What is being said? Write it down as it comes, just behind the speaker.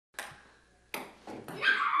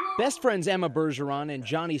Best friends Emma Bergeron and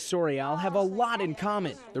Johnny Sorial have a lot in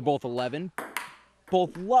common. They're both 11,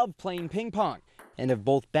 both love playing ping pong, and have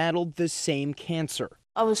both battled the same cancer.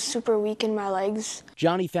 I was super weak in my legs.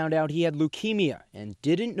 Johnny found out he had leukemia and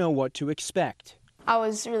didn't know what to expect. I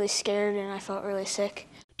was really scared and I felt really sick.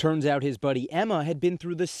 Turns out his buddy Emma had been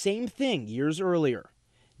through the same thing years earlier.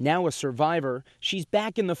 Now a survivor, she's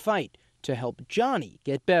back in the fight to help Johnny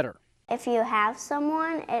get better. If you have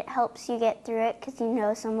someone, it helps you get through it because you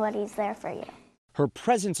know somebody's there for you. Her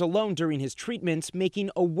presence alone during his treatments making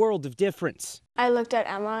a world of difference. I looked at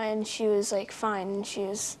Emma and she was like fine and she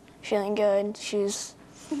was feeling good. She was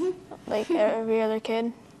like every other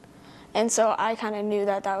kid. And so I kind of knew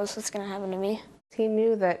that that was what's going to happen to me. He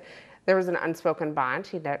knew that there was an unspoken bond.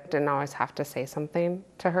 He didn't always have to say something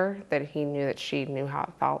to her, that he knew that she knew how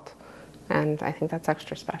it felt. And I think that's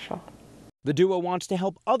extra special. The duo wants to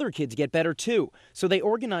help other kids get better too, so they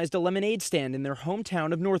organized a lemonade stand in their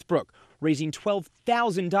hometown of Northbrook, raising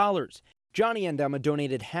 $12,000. Johnny and Emma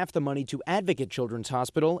donated half the money to Advocate Children's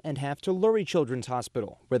Hospital and half to Lurie Children's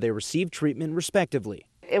Hospital, where they received treatment respectively.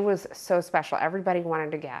 It was so special. Everybody wanted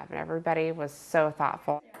to give, and everybody was so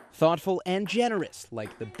thoughtful. Thoughtful and generous,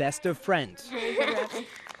 like the best of friends.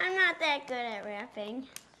 I'm not that good at rapping.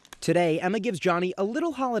 Today, Emma gives Johnny a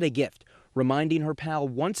little holiday gift, reminding her pal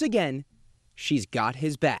once again she's got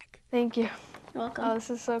his back. Thank you. You're welcome. Oh, this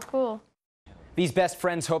is so cool. These best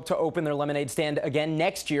friends hope to open their lemonade stand again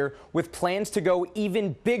next year with plans to go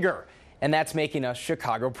even bigger. And that's making us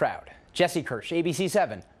Chicago proud. Jesse Kirsch, ABC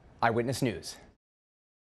 7 Eyewitness News.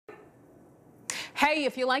 Hey,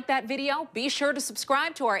 if you like that video, be sure to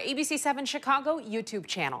subscribe to our ABC 7 Chicago YouTube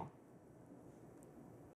channel.